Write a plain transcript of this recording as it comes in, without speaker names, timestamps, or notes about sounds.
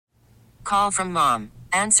Call from mom.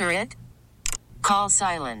 Answer it. Call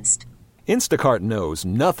silenced. Instacart knows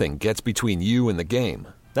nothing gets between you and the game.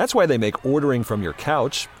 That's why they make ordering from your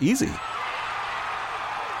couch easy.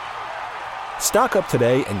 Stock up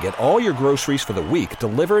today and get all your groceries for the week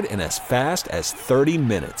delivered in as fast as 30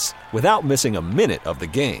 minutes without missing a minute of the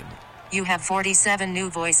game. You have 47 new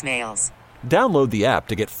voicemails. Download the app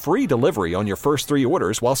to get free delivery on your first 3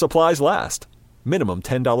 orders while supplies last. Minimum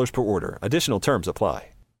 $10 per order. Additional terms apply.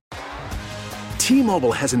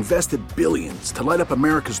 T-Mobile has invested billions to light up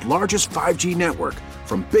America's largest 5G network,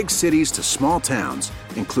 from big cities to small towns,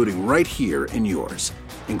 including right here in yours.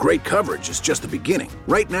 And great coverage is just the beginning.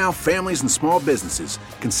 Right now, families and small businesses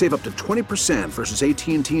can save up to 20% versus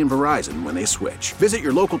AT&T and Verizon when they switch. Visit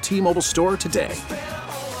your local T-Mobile store today.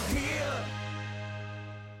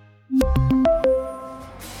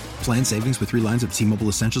 Plan savings with 3 lines of T-Mobile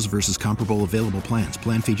Essentials versus comparable available plans.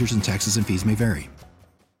 Plan features and taxes and fees may vary.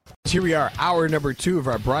 Here we are, hour number 2 of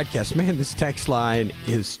our broadcast. Man, this text line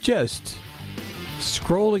is just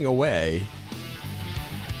scrolling away.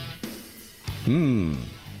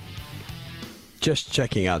 Just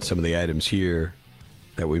checking out some of the items here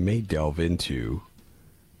that we may delve into.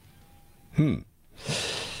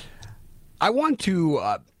 I want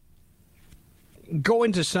to go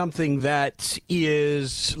into something that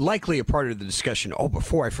is likely a part of the discussion. Oh,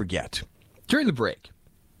 before I forget, during the break,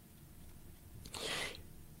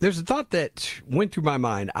 there's a thought that went through my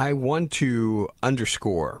mind I want to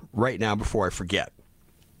underscore right now before I forget.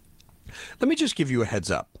 Let me just give you a heads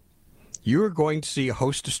up. You are going to see a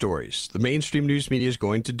host of stories the mainstream news media is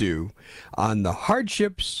going to do on the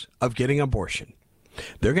hardships of getting an abortion.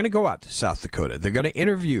 They're going to go out to South Dakota. They're going to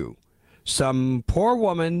interview some poor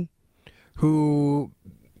woman who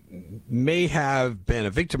may have been a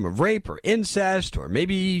victim of rape or incest, or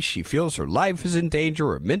maybe she feels her life is in danger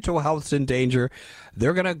or mental health is in danger.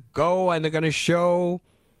 They're going to go and they're going to show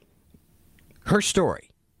her story.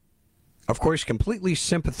 Of course, completely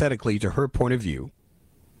sympathetically to her point of view.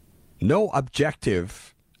 No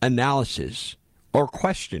objective analysis or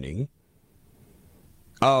questioning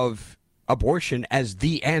of abortion as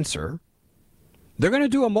the answer. They're going to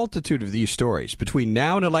do a multitude of these stories between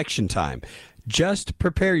now and election time. Just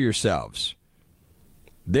prepare yourselves.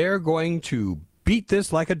 They're going to beat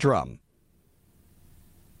this like a drum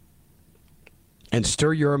and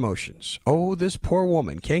stir your emotions. Oh, this poor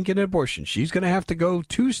woman can't get an abortion. She's going to have to go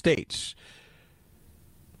 2 states.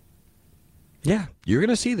 Yeah, you're going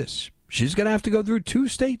to see this. She's going to have to go through 2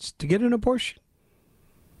 states to get an abortion,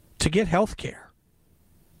 to get health care.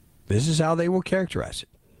 This is how they will characterize it.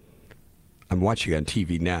 I'm watching on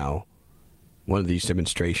TV now one of these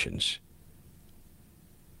demonstrations.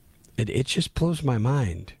 It just blows my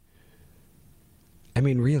mind. I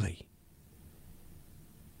mean, really.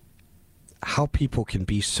 How people can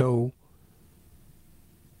be so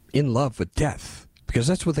in love with death, because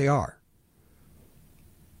that's what they are.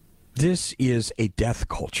 This is a death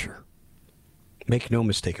culture. Make no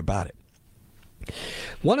mistake about it.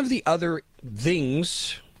 One of the other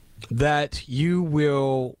things that you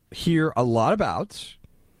will hear a lot about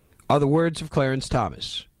are the words of Clarence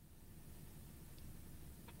Thomas.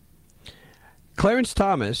 Clarence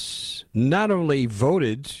Thomas not only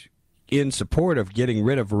voted in support of getting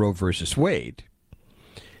rid of Roe v. Wade,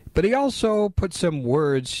 but he also put some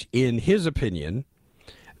words in his opinion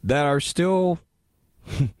that are still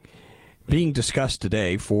being discussed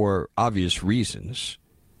today for obvious reasons.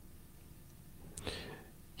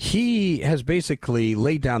 He has basically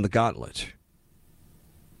laid down the gauntlet.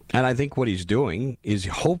 And I think what he's doing is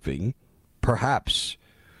hoping perhaps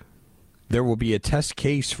there will be a test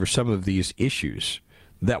case for some of these issues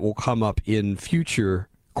that will come up in future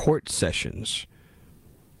court sessions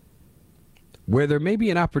where there may be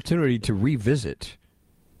an opportunity to revisit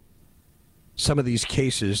some of these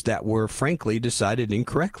cases that were frankly decided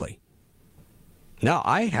incorrectly. Now,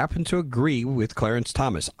 I happen to agree with Clarence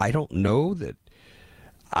Thomas. I don't know that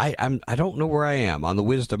I don't know where I am on the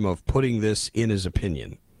wisdom of putting this in his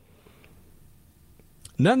opinion.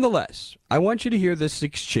 Nonetheless, I want you to hear this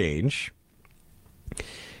exchange.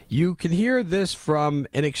 You can hear this from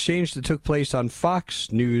an exchange that took place on Fox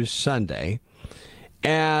News Sunday.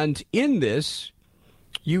 And in this,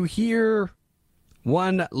 you hear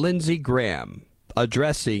one Lindsey Graham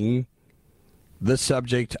addressing the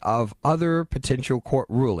subject of other potential court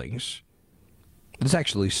rulings. There's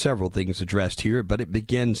actually several things addressed here, but it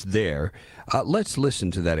begins there. Let's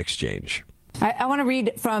listen to that exchange. I want to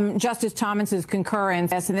read from Justice Thomas's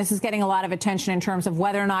concurrence, and this is getting a lot of attention in terms of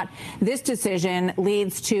whether or not this decision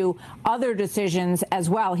leads to other decisions as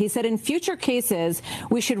well. He said in future cases,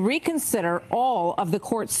 we should reconsider all of the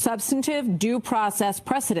court's substantive due process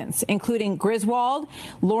precedents, including Griswold,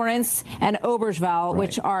 Lawrence, and Obergefell,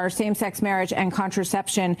 which are same-sex marriage and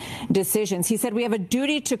contraception decisions. He said we have a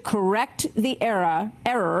duty to correct the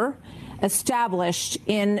error established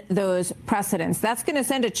in those precedents. That's going to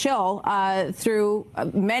send a chill through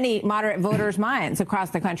many moderate voters' minds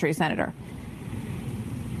across the country, Senator.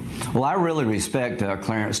 Well, I really respect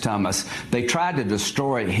Clarence Thomas. They tried to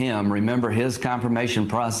destroy him. Remember his confirmation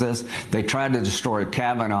process? They tried to destroy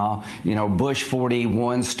Kavanaugh. You know, Bush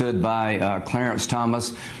 41 stood by Clarence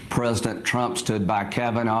Thomas. President Trump stood by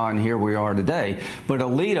Kavanaugh, and here we are today. But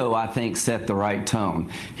Alito, I think, set the right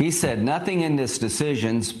tone. He said nothing in this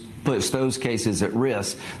decision puts those cases at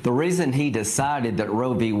risk. The reason he decided that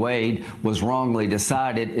Roe v. Wade was wrongly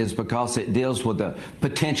decided is because it deals with the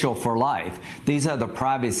potential for life. These other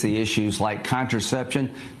privacy issues like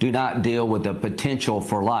contraception do not deal with the potential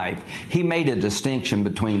for life. He made a distinction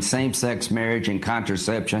between same-sex marriage and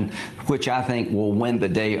contraception, which I think will win the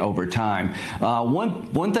day over time.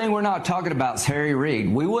 One thing we're not talking about is Harry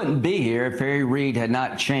Reid. We wouldn't be here if Harry Reid had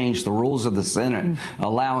not changed the rules of the Senate,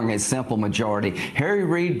 allowing a simple majority. Harry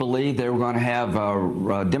Reid believed they were going to have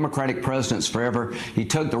Democratic presidents forever. He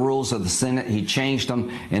took the rules of the Senate, he changed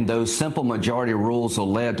them, and those simple majority rules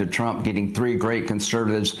will led to Trump getting 3 great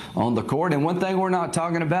conservatives on the court. And one thing we're not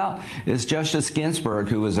talking about is Justice Ginsburg,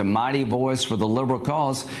 who was a mighty voice for the liberal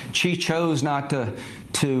cause. She chose not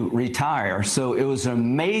to retire. So it was an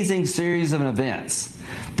amazing series of events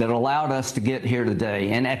that allowed us to get here today.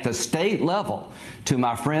 And at the state level, to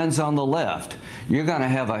my friends on the left, you're going to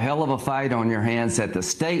have a hell of a fight on your hands at the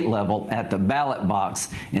state level, at the ballot box,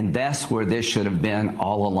 and that's where this should have been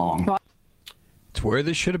all along. It's where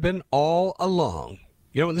this should have been all along.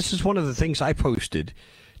 You know, this is one of the things I posted.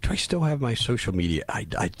 Do I still have my social media? I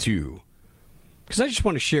do. Because I just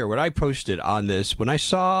want to share what I posted on this when I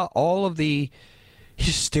saw all of the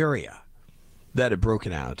hysteria that had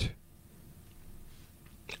broken out.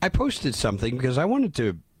 I posted something because I wanted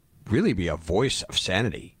to really be a voice of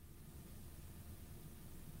sanity.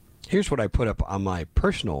 Here's what I put up on my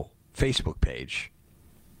personal Facebook page.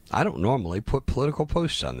 I don't normally put political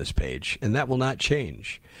posts on this page, and that will not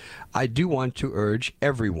change. I do want to urge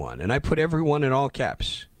everyone, and I put everyone in all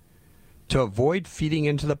caps, to avoid feeding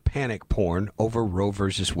into the panic porn over Roe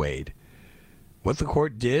versus Wade. What the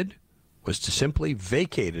court did was to simply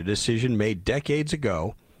vacate a decision made decades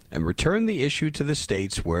ago and return the issue to the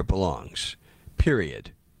states where it belongs.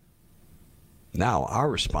 Period. Now our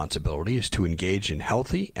responsibility is to engage in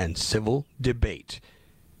healthy and civil debate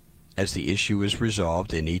as the issue is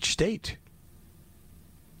resolved in each state.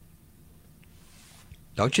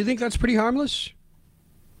 Don't you think that's pretty harmless?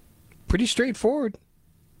 Pretty straightforward.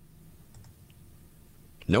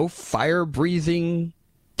 No fire-breathing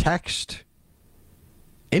text,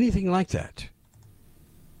 anything like that.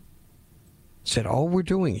 Said all we're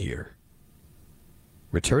doing here,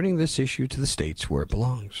 returning this issue to the states where it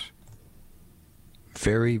belongs.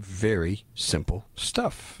 Very, very simple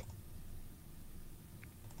stuff.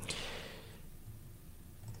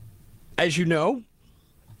 As you know,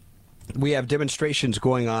 we have demonstrations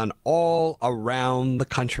going on all around the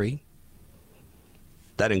country.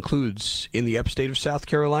 That includes in the upstate of South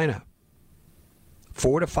Carolina.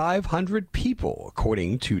 400 to 500 people,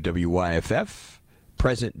 according to WYFF,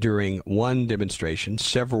 present during one demonstration.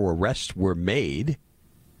 Several arrests were made.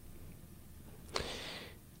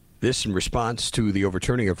 This in response to the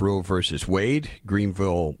overturning of Roe versus Wade.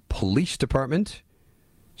 Greenville Police Department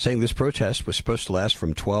saying this protest was supposed to last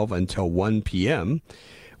from 12 until 1 p.m.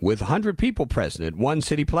 with 100 people present at one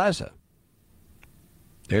city plaza.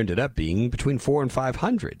 There ended up being between 400 and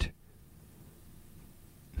 500.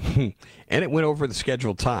 And it went over the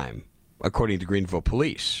scheduled time, according to Greenville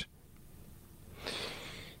Police.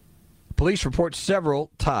 Police report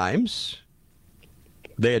several times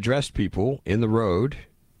they addressed people in the road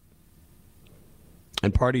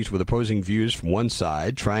and parties with opposing views from one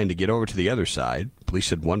side trying to get over to the other side. Police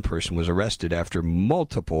said one person was arrested after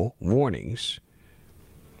multiple warnings.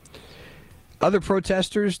 Other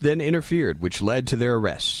protesters then interfered, which led to their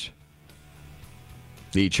arrests.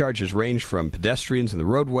 The charges range from pedestrians in the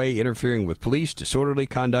roadway interfering with police, disorderly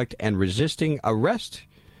conduct, and resisting arrest.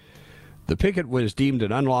 The picket was deemed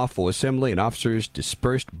an unlawful assembly, and officers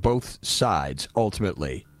dispersed both sides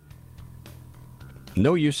ultimately.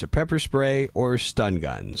 No use of pepper spray or stun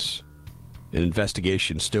guns. An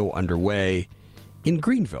investigation still underway in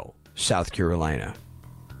Greenville, South Carolina.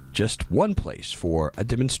 just one place for a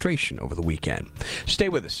demonstration over the weekend. Stay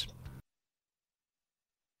with us.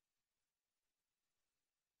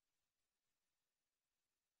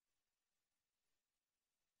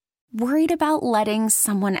 Worried about letting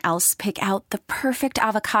someone else pick out the perfect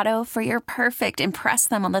avocado for your perfect impress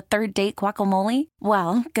them on the third date guacamole?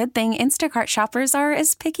 Well, good thing Instacart shoppers are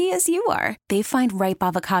as picky as you are. They find ripe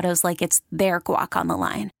avocados like it's their guac on the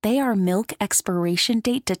line. They are milk expiration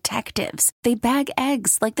date detectives. They bag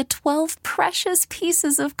eggs like the 12 precious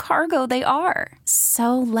pieces of cargo they are.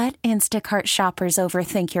 So let Instacart shoppers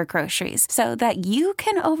overthink your groceries so that you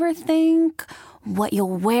can overthink what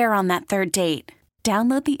you'll wear on that third date.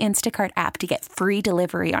 Download the Instacart app to get free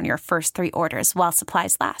delivery on your first 3 orders while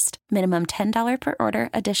supplies last. Minimum $10 per order.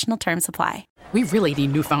 Additional terms apply. We really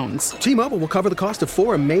need new phones. T-Mobile will cover the cost of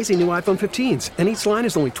 4 amazing new iPhone 15s, and each line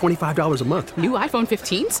is only $25 a month. New iPhone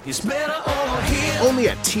 15s? It's better over here. Only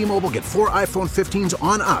at T-Mobile, get 4 iPhone 15s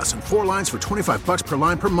on us and 4 lines for $25 per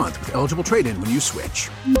line per month with eligible trade-in when you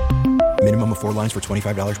switch. Minimum of 4 lines for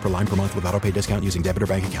 $25 per line per month with autopay discount using debit or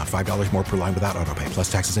bank account. $5 more per line without autopay,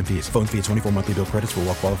 plus taxes and fees. Phone fee at 24 monthly bill credits for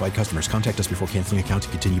well-qualified customers. Contact us before canceling account to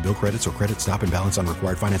continue bill credits or credit stop and balance on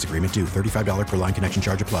required finance agreement due. $35 per line connection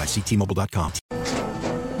charge applies. See T-Mobile.com.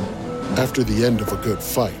 After the end of a good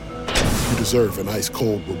fight, you deserve an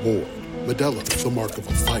ice-cold reward. Modelo is the mark of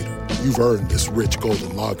a fighter. You've earned this rich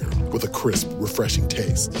golden lager with a crisp, refreshing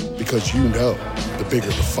taste. Because you know, the bigger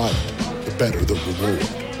the fight, the better the reward.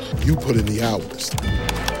 You put in the hours,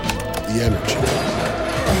 the energy,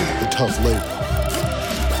 the tough labor.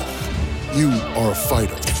 You are a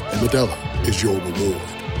fighter, and Modelo is your reward.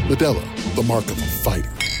 Modelo, the mark of a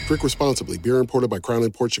fighter. Drink responsibly. Beer imported by Crown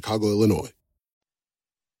Imports, Chicago, Illinois.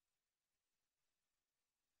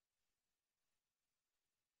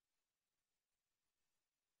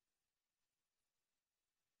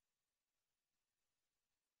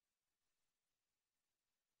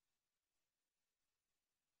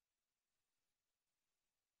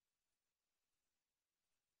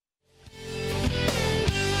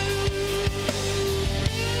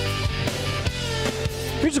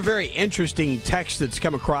 Here's a very interesting text that's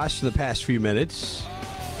come across in the past few minutes.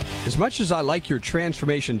 As much as I like your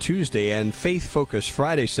Transformation Tuesday and Faith Focus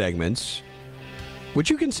Friday segments, would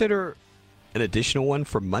you consider an additional one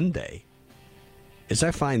for Monday? As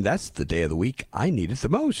I find that's the day of the week I need it the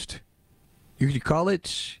most. You could call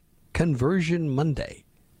it Conversion Monday.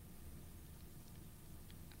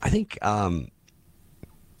 I think I'll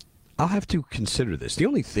have to consider this. The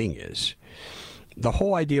only thing is, the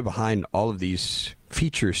whole idea behind all of these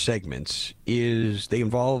feature segments is they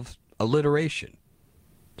involve alliteration.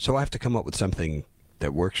 So I have to come up with something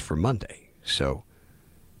that works for Monday. So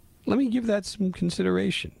let me give that some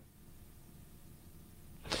consideration.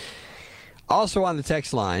 Also on the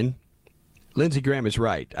text line, Lindsey Graham is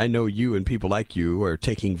right. I know you and people like you are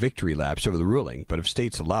taking victory laps over the ruling, but if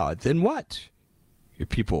states allow it, then what? Your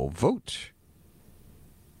people vote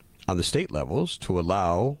on the state levels to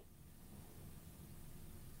allow,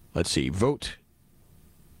 vote.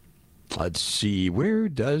 Let's see, where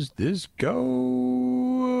does this go?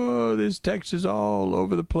 Oh, this text is all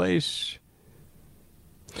over the place.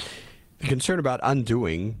 The concern about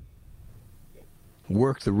undoing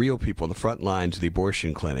work the real people on the front lines of the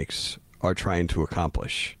abortion clinics are trying to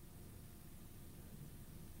accomplish.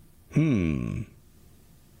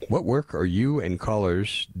 What work are you and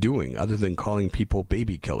callers doing other than calling people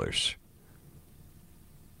baby killers?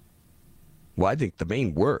 Well, I think the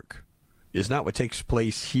main work is not what takes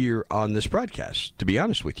place here on this broadcast, to be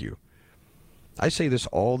honest with you. I say this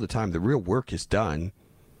all the time. The real work is done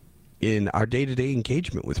in our day-to-day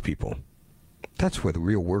engagement with people. That's where the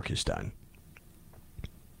real work is done.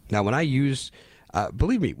 Now, when I use,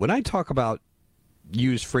 believe me, when I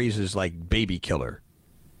use phrases like baby killer,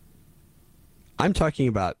 I'm talking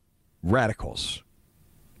about radicals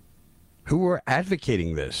who are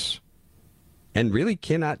advocating this and really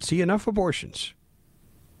cannot see enough abortions.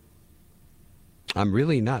 I'm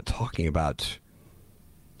really not talking about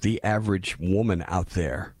the average woman out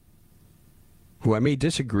there who I may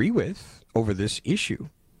disagree with over this issue,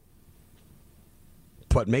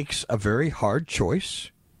 but makes a very hard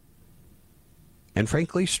choice and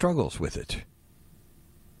frankly struggles with it.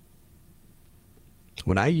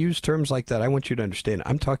 When I use terms like that, I want you to understand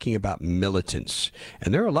I'm talking about militants.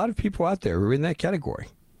 And there are a lot of people out there who are in that category.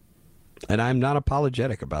 And I'm not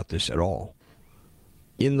apologetic about this at all,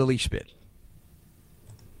 in the least bit.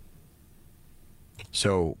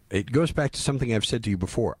 So it goes back to something I've said to you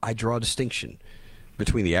before. I draw a distinction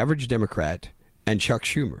between the average Democrat and Chuck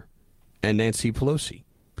Schumer and Nancy Pelosi,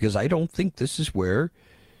 because I don't think this is where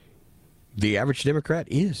the average Democrat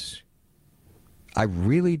is. I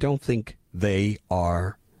really don't think they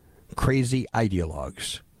are crazy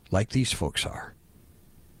ideologues like these folks are.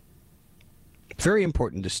 Very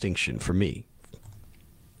important distinction for me.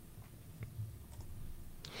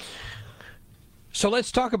 So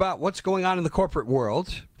let's talk about what's going on in the corporate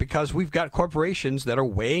world, because we've got corporations that are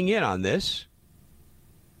weighing in on this,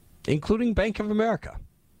 including Bank of America,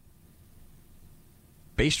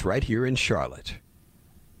 based right here in Charlotte,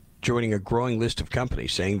 joining a growing list of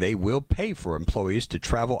companies saying they will pay for employees to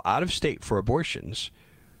travel out of state for abortions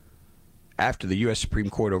after the U.S. Supreme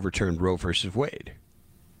Court overturned Roe v. Wade.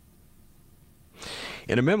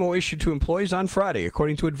 In a memo issued to employees on Friday,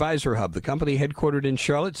 according to Advisor Hub, the company headquartered in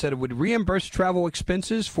Charlotte said it would reimburse travel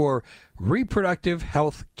expenses for reproductive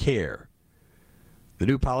health care. The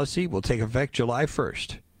new policy will take effect July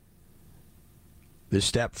 1st. This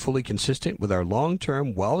step fully consistent with our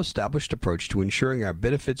long-term, well-established approach to ensuring our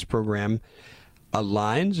benefits program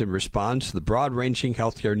aligns and responds to the broad-ranging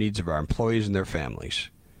healthcare needs of our employees and their families.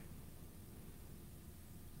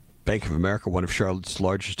 Bank of America, one of Charlotte's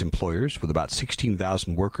largest employers, with about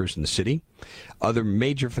 16,000 workers in the city. Other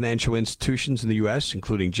major financial institutions in the U.S.,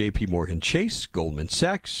 including J.P. Morgan Chase, Goldman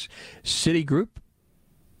Sachs, Citigroup,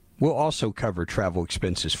 will also cover travel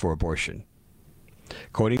expenses for abortion.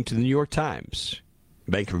 According to the New York Times,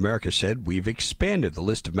 Bank of America said, "We've expanded the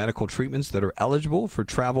list of medical treatments that are eligible for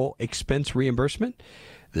travel expense reimbursement.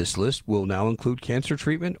 This list will now include cancer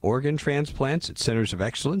treatment, organ transplants at centers of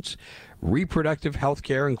excellence, reproductive health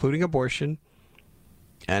care, including abortion,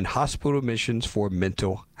 and hospital admissions for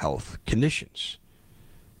mental health conditions."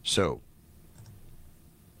 So,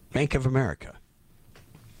 Bank of America.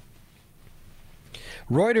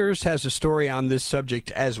 Reuters has a story on this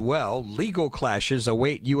subject as well. Legal clashes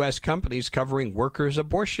await U.S. companies covering workers'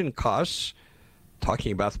 abortion costs,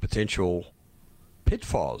 talking about the potential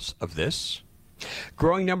pitfalls of this.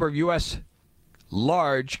 Growing number of U.S.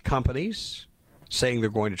 large companies saying they're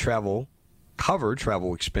going to cover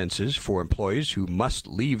travel expenses for employees who must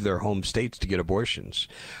leave their home states to get abortions.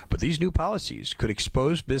 But these new policies could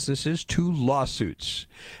expose businesses to lawsuits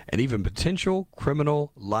and even potential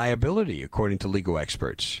criminal liability, according to legal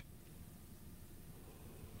experts.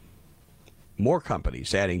 More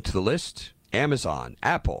companies adding to the list: Amazon,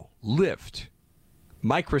 Apple, Lyft,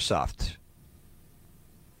 Microsoft.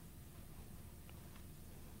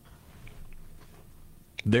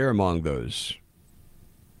 They're among those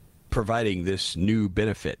providing this new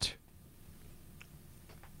benefit.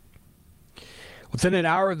 Within an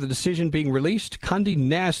hour of the decision being released, Condé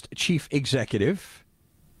Nast chief executive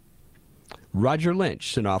Roger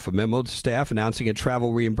Lynch sent off a memo to staff announcing a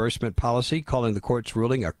travel reimbursement policy, calling the court's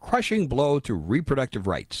ruling a crushing blow to reproductive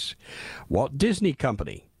rights. Walt Disney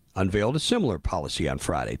Company unveiled a similar policy on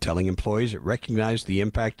Friday, telling employees it recognized the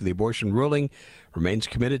impact of the abortion ruling, remains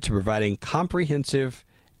committed to providing comprehensive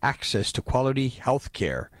access to quality health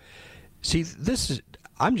care. See,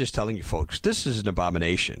 I'm just telling you folks, this is an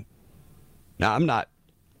abomination. Now,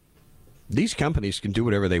 these companies can do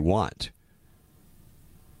whatever they want.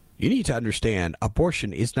 You need to understand,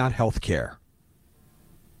 abortion is not health care.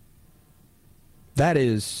 That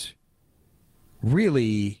is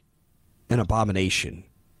really an abomination,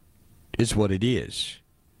 is what it is.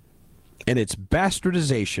 And it's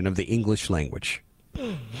bastardization of the English language.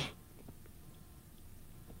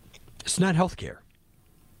 It's not health care.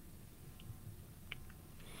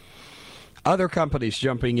 Other companies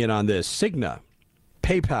jumping in on this: Cigna,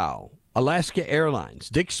 PayPal, Alaska Airlines,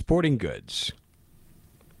 Dick's Sporting Goods.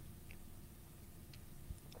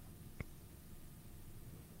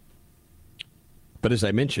 But as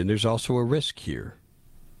I mentioned, there's also a risk here.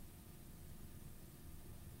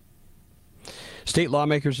 State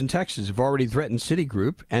lawmakers in Texas have already threatened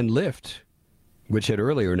Citigroup and Lyft, which had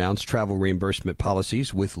earlier announced travel reimbursement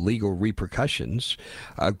policies with legal repercussions.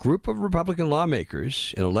 A group of Republican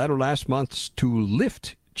lawmakers, in a letter last month to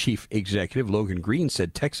Lyft chief executive Logan Green,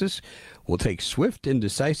 said Texas will take swift and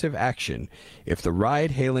decisive action if the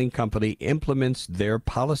ride-hailing company implements their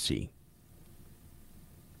policy.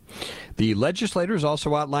 The legislators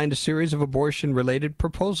also outlined a series of abortion-related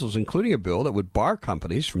proposals, including a bill that would bar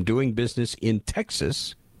companies from doing business in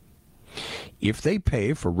Texas if they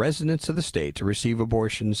pay for residents of the state to receive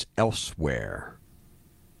abortions elsewhere.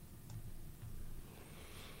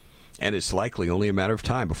 And it's likely only a matter of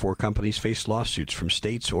time before companies face lawsuits from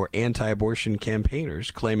states or anti-abortion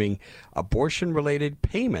campaigners claiming abortion-related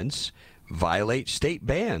payments violate state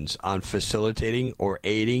bans on facilitating or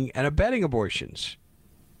aiding and abetting abortions.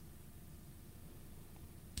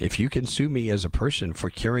 If you can sue me as a person for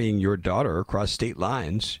carrying your daughter across state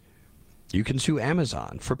lines, you can sue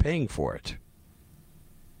Amazon for paying for it.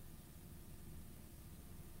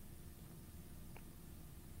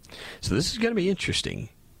 So this is going to be interesting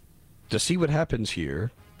to see what happens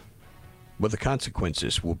here, what the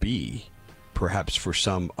consequences will be, perhaps for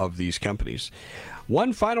some of these companies.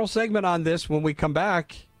 One final segment on this when we come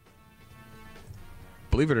back.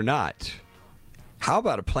 Believe it or not, how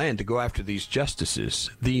about a plan to go after these justices,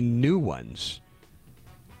 the new ones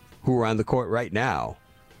who are on the court right now?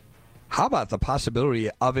 How about the possibility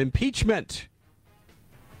of impeachment?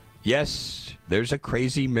 Yes, there's a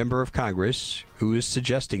crazy member of Congress who is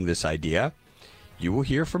suggesting this idea. You will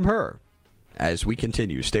hear from her as we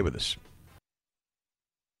continue. Stay with us.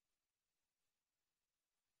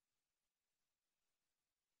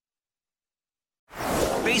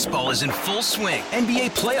 Baseball is in full swing.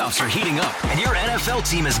 NBA playoffs are heating up, and your NFL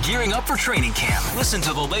team is gearing up for training camp. Listen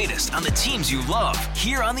to the latest on the teams you love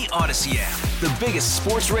here on the Odyssey app. The biggest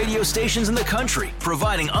sports radio stations in the country,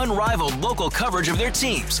 providing unrivaled local coverage of their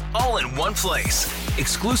teams, all in one place.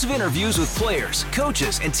 Exclusive interviews with players,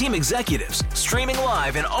 coaches, and team executives, streaming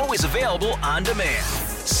live and always available on demand.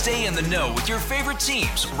 Stay in the know with your favorite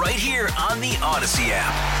teams right here on the Odyssey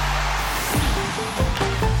app.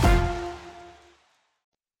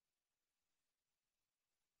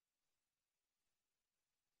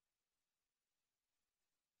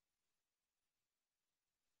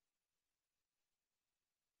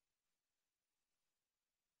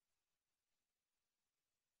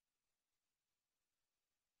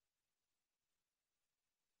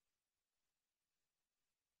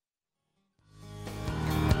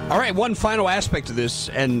 All right, one final aspect of this,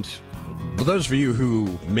 and for those of you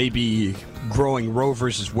who may be growing Roe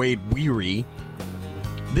versus Wade weary,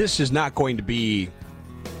 this is not going to be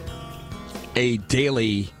a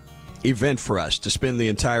daily event for us to spend the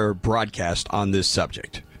entire broadcast on this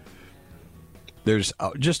subject. There's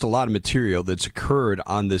just a lot of material that's occurred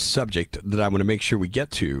on this subject that I want to make sure we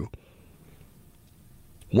get to.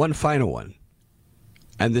 One final one,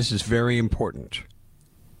 and this is very important.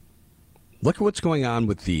 Look at what's going on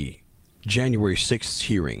with the January 6th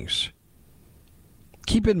hearings.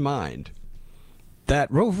 Keep in mind that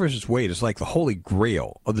Roe versus Wade is like the holy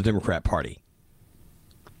grail of the Democrat Party.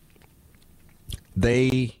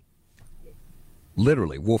 They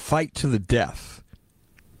literally will fight to the death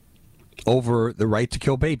over the right to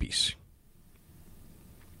kill babies.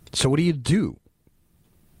 So what do you do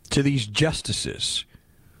to these justices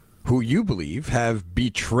who you believe have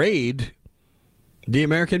betrayed the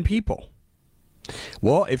American people?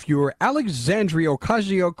 Well, if you're Alexandria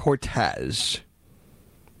Ocasio-Cortez,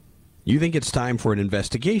 you think it's time for an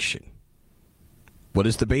investigation. What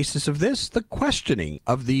is the basis of this? The questioning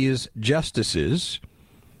of these justices,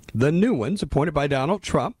 the new ones appointed by Donald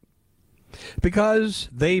Trump, because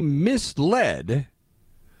they misled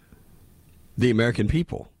the American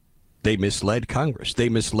people. They misled Congress. They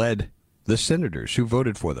misled the senators who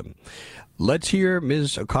voted for them. Let's hear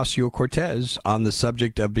Ms. Ocasio-Cortez on the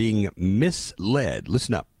subject of being misled.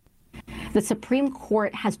 Listen up. The Supreme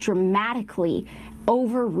Court has dramatically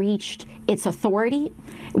overreached its authority.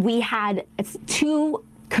 We had two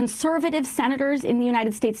conservative senators in the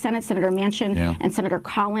United States Senate, Senator Manchin and Senator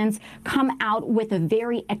Collins, come out with a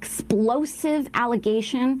very explosive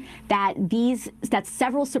allegation that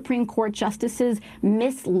several Supreme Court justices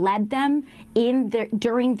misled them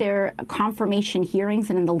during their confirmation hearings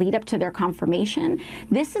and in the lead up to their confirmation.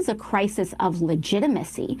 This is a crisis of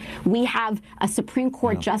legitimacy. We have a Supreme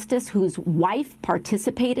Court justice whose wife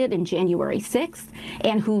participated in January 6th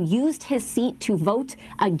and who used his seat to vote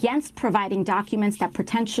against providing documents that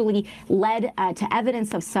potentially led to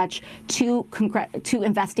evidence of such to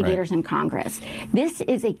investigators in Congress. This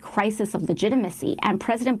is a crisis of legitimacy, and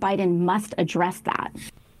President Biden must address that.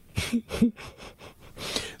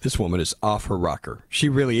 This woman is off her rocker. She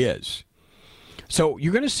really is. So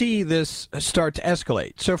you're going to see this start to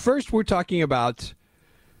escalate. So first we're talking about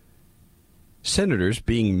senators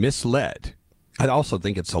being misled. I also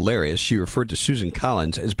think it's hilarious. She referred to Susan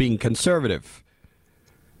Collins as being conservative.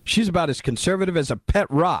 She's about as conservative as a pet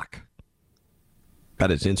rock. About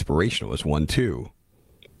as inspirational as one, too.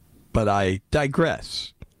 But I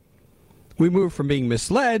digress. We move from being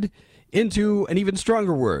misled into an even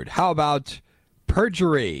stronger word. How about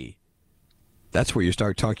perjury? That's where you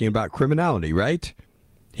start talking about criminality, right?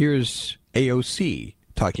 Here's AOC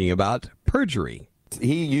talking about perjury.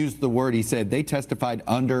 He used the word, he said, they testified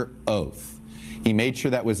under oath. He made sure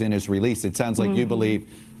that was in his release. It sounds like you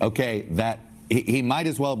believe, okay, that he might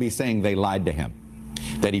as well be saying they lied to him,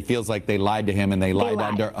 that he feels like they lied to him and they lied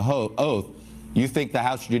under oath. You think the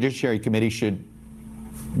House Judiciary Committee should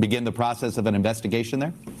begin the process of an investigation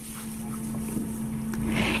there?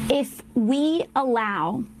 If we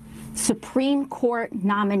allow Supreme Court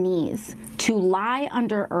nominees to lie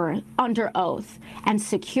under oath and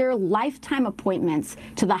secure lifetime appointments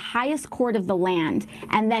to the highest court of the land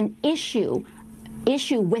and then issue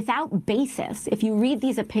without basis, if you read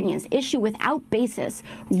these opinions, issue without basis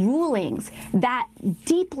rulings that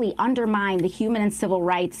deeply undermine the human and civil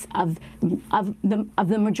rights of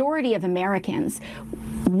the majority of Americans,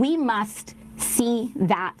 we must see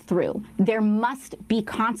that through. There must be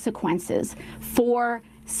consequences for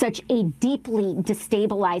such a deeply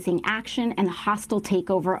destabilizing action and hostile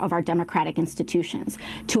takeover of our democratic institutions.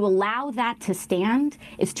 To allow that to stand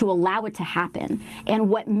is to allow it to happen. And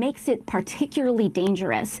what makes it particularly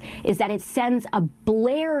dangerous is that it sends a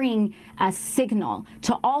blaring signal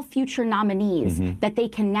to all future nominees that they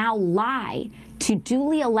can now lie to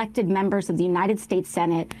duly elected members of the United States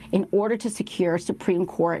Senate in order to secure Supreme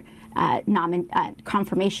Court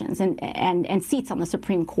confirmations and seats on the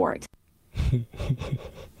Supreme Court.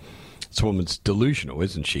 This woman's delusional,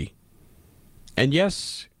 isn't she? And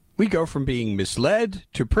yes, we go from being misled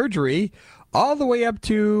to perjury all the way up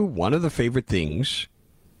to one of the favorite things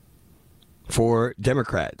for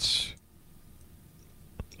Democrats.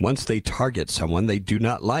 Once they target someone they do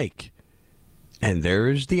not like. And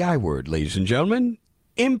there's the I word, ladies and gentlemen,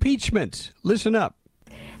 impeachment. Listen up.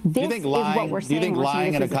 This is what we're saying. Do you think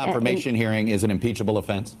lying at a confirmation hearing is an impeachable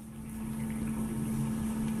offense?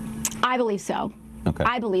 I believe so. Okay.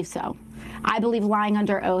 I believe so. I believe lying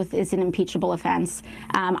under oath is an impeachable offense.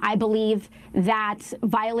 I believe that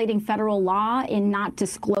violating federal law in not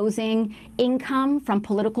disclosing income from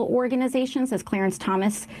political organizations, as Clarence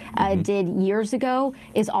Thomas did years ago,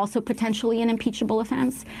 is also potentially an impeachable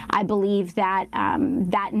offense. I believe that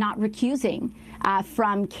that not recusing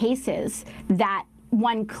from cases that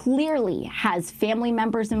one clearly has family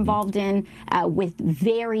members involved in with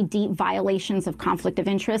very deep violations of conflict of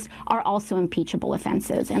interest are also impeachable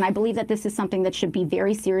offenses. And I believe that this is something that should be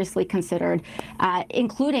very seriously considered,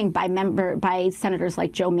 including by senators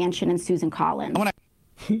like Joe Manchin and Susan Collins.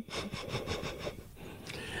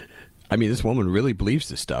 I mean, this woman really believes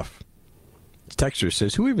this stuff. This texter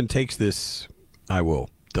says, who even takes this, I will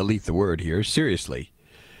delete the word here, seriously?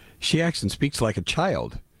 She acts and speaks like a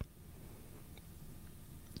child.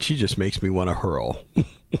 She just makes me want to hurl.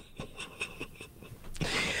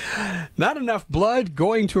 Not enough blood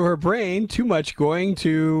going to her brain, too much going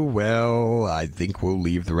to, well, I think we'll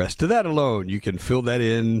leave the rest of that alone. You can fill that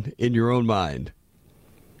in your own mind.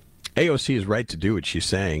 AOC is right to do what she's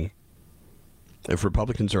saying. If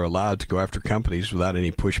Republicans are allowed to go after companies without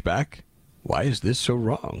any pushback, why is this so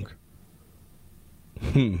wrong?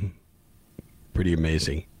 Pretty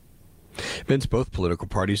amazing. Vince, both political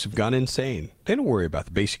parties have gone insane. They don't worry about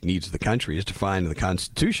the basic needs of the country as defined in the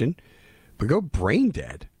Constitution, but go brain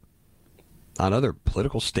dead on other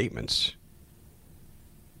political statements.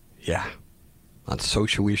 Yeah, on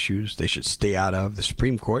social issues they should stay out of. The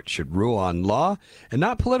Supreme Court should rule on law and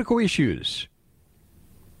not political issues.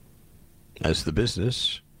 As the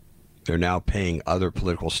business, they're now paying other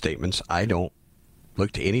political statements. I don't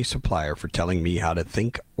look to any supplier for telling me how to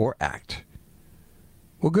think or act.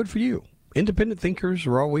 Well, good for you. Independent thinkers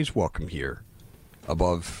are always welcome here,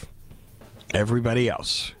 above everybody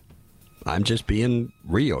else. I'm just being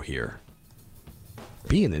real here.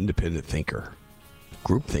 Be an independent thinker.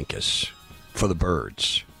 Groupthink is for the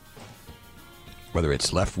birds. Whether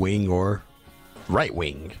it's left wing or right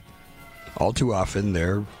wing. All too often,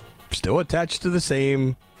 they're still attached to the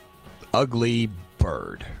same ugly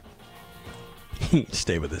bird.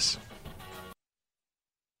 Stay with us.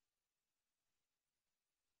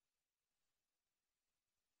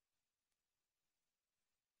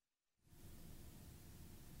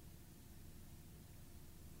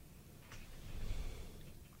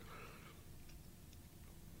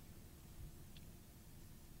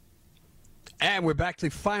 And we're back to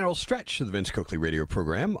the final stretch of the Vince Coakley radio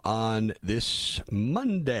program on this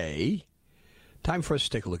Monday. Time for us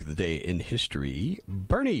to take a look at the day in history.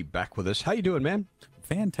 Bernie, back with us. How you doing, man?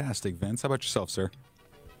 Fantastic, Vince. How about yourself, sir?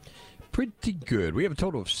 Pretty good. We have a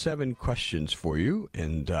total of 7 questions for you,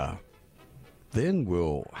 and then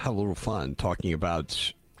we'll have a little fun talking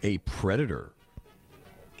about a predator.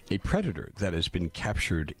 A predator that has been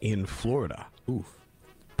captured in Florida. Oof.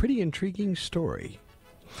 Pretty intriguing story.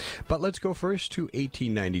 But let's go first to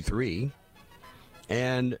 1893.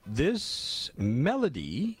 And this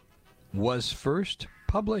melody was first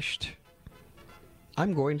published.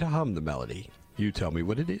 I'm going to hum the melody. You tell me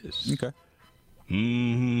what it is. Okay.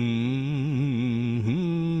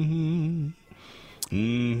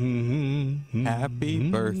 Happy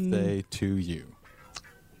birthday to you.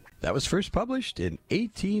 That was first published in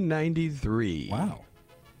 1893. Wow.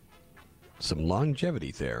 Some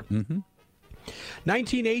longevity there. Mm-hmm.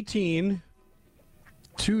 1918,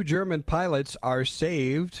 2 German pilots are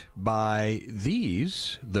saved by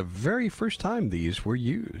these, the very first time these were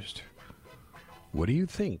used. What do you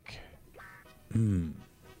think?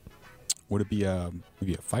 Would it be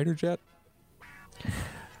maybe a fighter jet?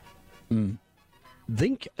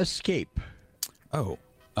 Think escape.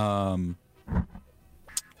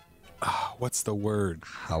 What's the word?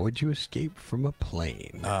 How would you escape from a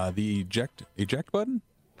plane? The eject button?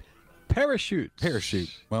 Parachutes. Parachute.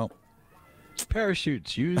 Well,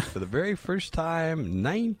 parachutes used for the very first time,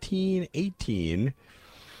 1918.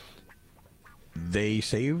 They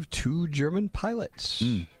saved 2 German pilots.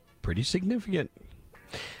 Pretty significant.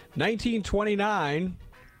 1929,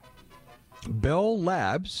 Bell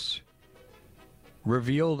Labs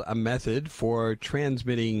revealed a method for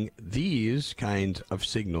transmitting these kinds of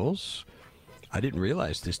signals. I didn't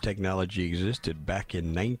realize this technology existed back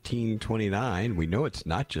in 1929. We know it's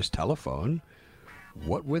not just telephone.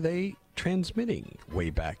 What were they transmitting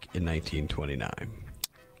way back in 1929?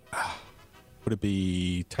 Would it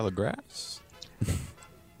be telegraphs?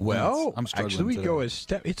 Well, I'm struggling actually, we today. go a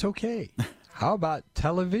step. It's okay. How about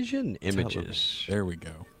television images? There we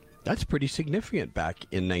go. That's pretty significant back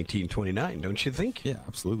in 1929, don't you think? Yeah,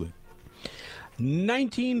 absolutely.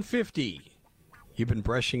 1950. You've been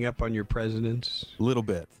brushing up on your presidents? A little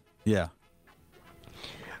bit. Yeah.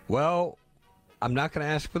 Well, I'm not going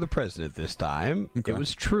to ask for the president this time. Okay. It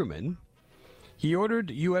was Truman. He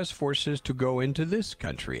ordered U.S. forces to go into this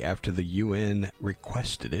country after the UN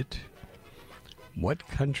requested it. What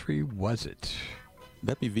country was it? Would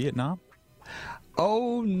that be Vietnam?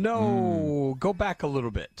 Oh, no. Go back a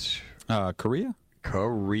little bit. Korea?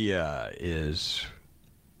 Korea is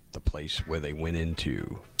the place where they went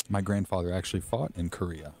into. My grandfather actually fought in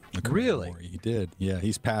Korea. The Korean Really? War. He did. Yeah,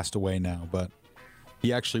 he's passed away now, but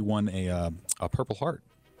he actually won a Purple Heart.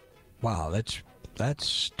 Wow,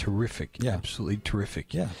 that's terrific. Yeah. Absolutely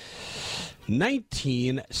terrific. Yeah.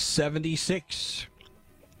 1976.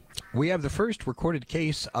 We have the first recorded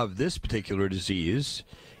case of this particular disease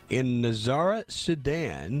in Nazara,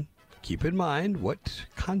 Sudan. Keep in mind what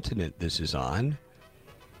continent this is on.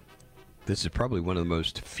 This is probably one of the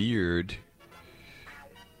most feared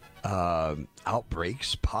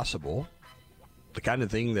outbreaks possible. The kind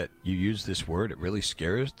of thing that you use this word, it really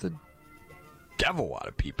scares the devil out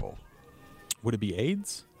of people. Would it be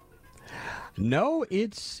AIDS? No,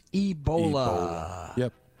 it's Ebola.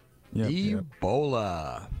 Yep.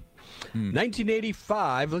 Ebola.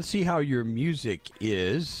 1985, let's see how your music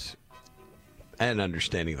is and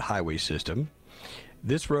understanding the highway system.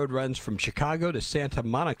 This road runs from Chicago to Santa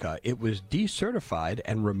Monica. It was decertified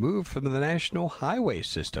and removed from the national highway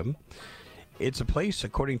system. It's a place,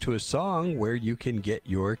 according to a song, where you can get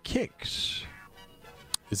your kicks.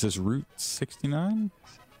 Is this Route 69?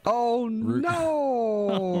 Oh,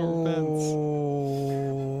 no!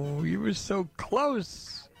 You were so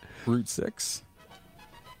close. Route 6?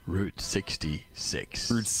 Route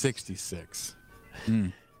 66. Route 66.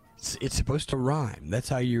 It's supposed to rhyme. That's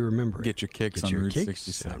how you remember it. Get your kicks on Route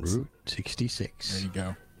 66. On Route 66. There you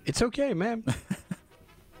go. It's okay, man.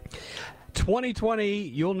 2020,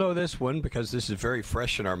 you'll know this one because this is very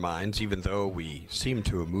fresh in our minds, even though we seem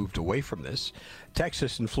to have moved away from this.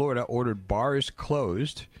 Texas and Florida ordered bars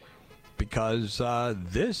closed because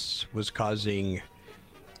this was causing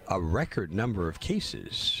a record number of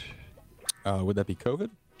cases. Would that be COVID?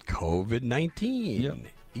 COVID-19. Yep.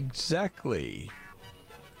 Exactly.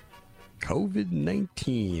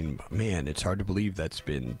 COVID-19. Man, it's hard to believe that's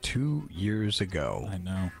been 2 years ago. I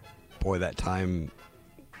know. Boy, that time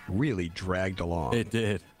really dragged along. It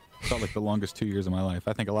did. Felt like the longest 2 years of my life.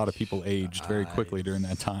 I think a lot of people aged very quickly during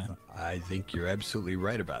that time. I think you're absolutely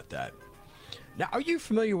right about that. Now, are you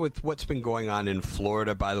familiar with what's been going on in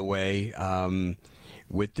Florida, by the way,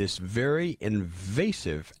 with this very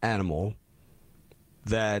invasive animal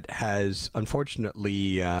that has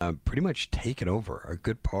unfortunately pretty much taken over a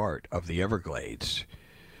good part of the Everglades?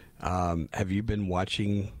 Have you been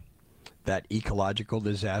watching that ecological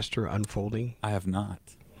disaster unfolding? I have not.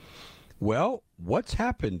 Well, what's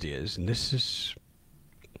happened is, and this is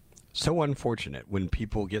so unfortunate, when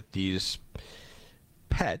people get these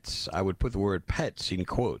pets, I would put the word pets in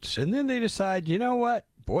quotes, and then they decide, you know what?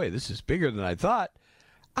 Boy, this is bigger than I thought.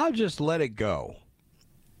 I'll just let it go.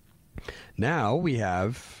 Now we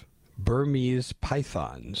have Burmese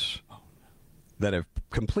pythons that have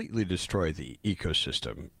completely destroyed the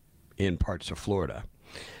ecosystem in parts of Florida.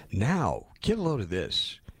 Now, get a load of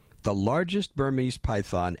this. The largest Burmese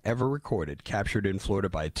python ever recorded, captured in Florida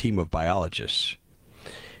by a team of biologists.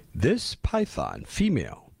 This python,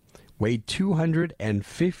 female, weighed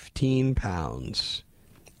 215 pounds,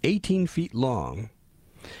 18 feet long,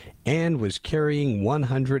 and was carrying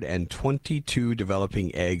 122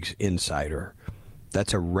 developing eggs inside her.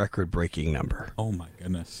 That's a record-breaking number. Oh, my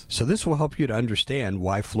goodness. So this will help you to understand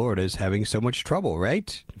why Florida is having so much trouble,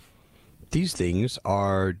 right? These things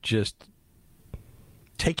are just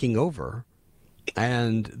taking over,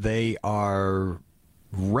 and they are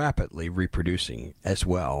rapidly reproducing as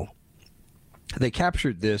well. They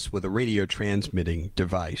captured this with a radio transmitting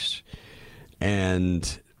device,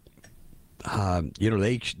 and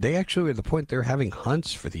they actually are at the point they're having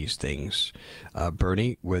hunts for these things,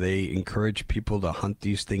 Bernie, where they encourage people to hunt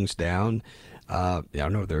these things down. I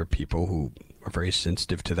know there are people who are very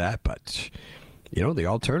sensitive to that, but the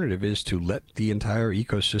alternative is to let the entire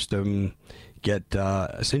ecosystem get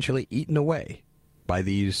essentially eaten away by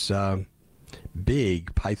these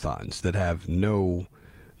big pythons that have no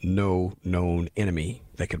known enemy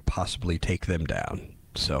that could possibly take them down.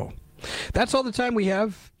 So that's all the time we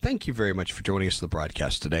have. Thank you very much for joining us on the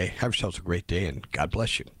broadcast today. Have yourselves a great day, and God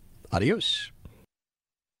bless you. Adios.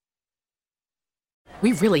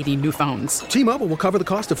 We really need new phones. T-Mobile will cover the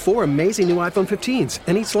cost of 4 amazing new iPhone 15s,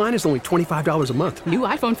 and each line is only $25 a month. New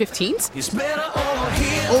iPhone 15s? It's better over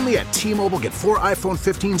here. Only at T-Mobile, get 4 iPhone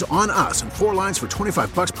 15s on us and 4 lines for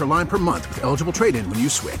 $25 per line per month with eligible trade-in when you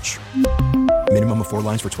switch. Minimum of 4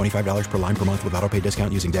 lines for $25 per line per month with autopay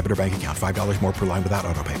discount using debit or bank account. $5 more per line without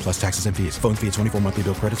autopay, plus taxes and fees. Phone fee at 24 monthly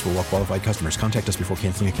bill credits for well-qualified customers. Contact us before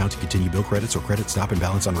canceling account to continue bill credits or credit stop and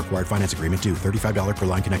balance on required finance agreement due. $35 per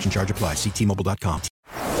line connection charge applies. See T-Mobile.com.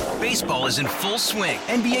 Baseball is in full swing.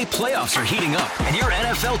 NBA playoffs are heating up, and your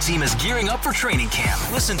NFL team is gearing up for training camp.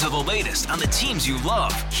 Listen to the latest on the teams you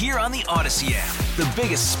love here on the Odyssey app. The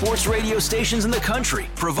biggest sports radio stations in the country,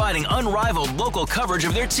 providing unrivaled local coverage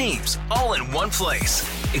of their teams, all in one place.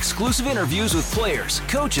 Exclusive interviews with players,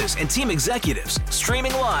 coaches, and team executives,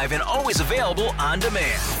 streaming live and always available on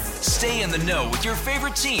demand. Stay in the know with your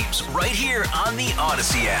favorite teams right here on the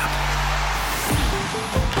Odyssey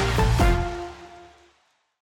app.